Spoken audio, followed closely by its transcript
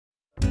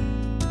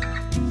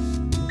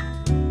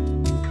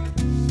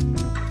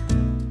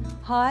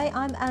Hi,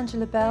 I'm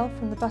Angela Bell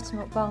from the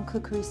Buttermilk Barn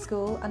Cookery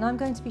School, and I'm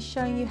going to be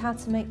showing you how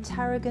to make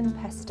tarragon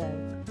pesto.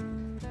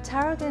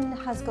 Tarragon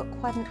has got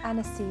quite an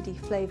aniseedy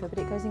flavour, but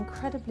it goes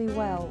incredibly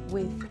well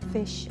with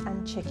fish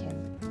and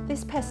chicken.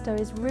 This pesto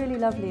is really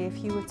lovely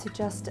if you were to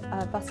just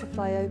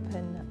butterfly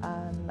open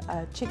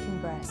a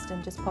chicken breast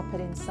and just pop it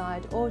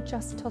inside, or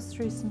just toss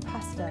through some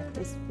pasta.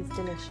 It's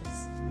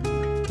delicious.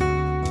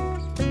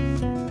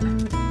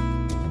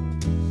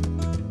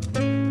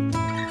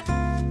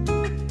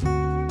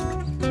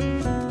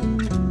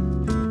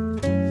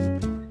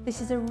 This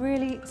is a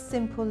really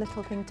simple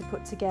little thing to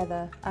put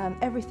together.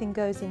 Everything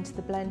goes into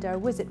the blender, I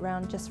whiz it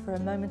round just for a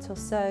moment or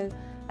so,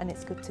 and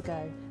it's good to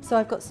go. So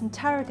I've got some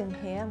tarragon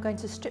here. I'm going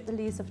to strip the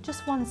leaves of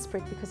just one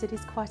sprig because it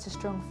is quite a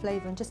strong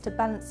flavour, and just to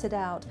balance it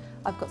out,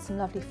 I've got some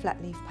lovely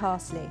flat leaf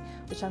parsley,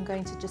 which I'm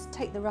going to just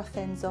take the rough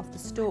ends off the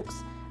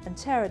stalks and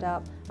tear it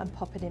up and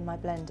pop it in my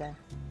blender.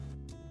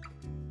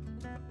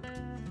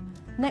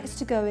 Next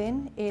to go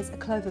in is a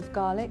clove of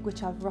garlic,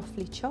 which I've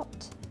roughly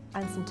chopped,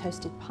 and some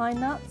toasted pine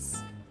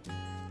nuts.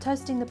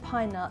 Toasting the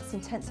pine nuts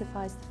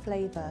intensifies the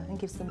flavour and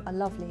gives them a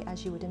lovely,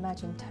 as you would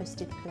imagine,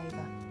 toasted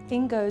flavour.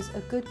 In goes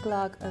a good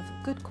glug of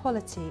good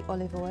quality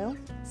olive oil,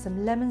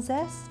 some lemon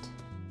zest,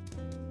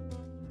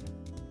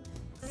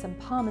 some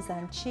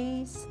Parmesan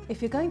cheese.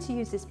 If you're going to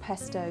use this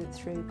pesto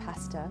through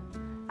pasta,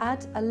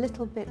 add a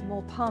little bit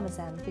more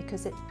Parmesan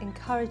because it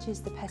encourages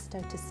the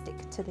pesto to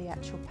stick to the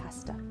actual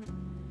pasta.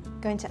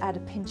 Going to add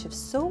a pinch of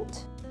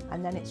salt,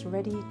 and then it's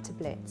ready to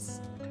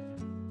blitz.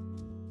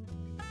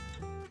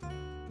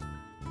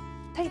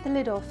 Take the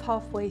lid off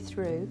halfway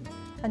through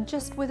and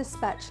just with a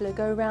spatula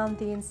go around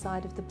the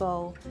inside of the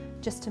bowl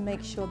just to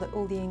make sure that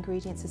all the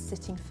ingredients are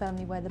sitting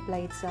firmly where the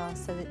blades are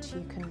so that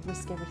you can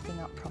whisk everything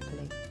up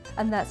properly.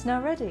 And that's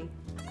now ready.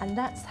 And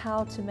that's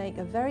how to make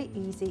a very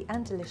easy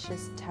and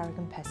delicious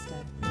tarragon pesto.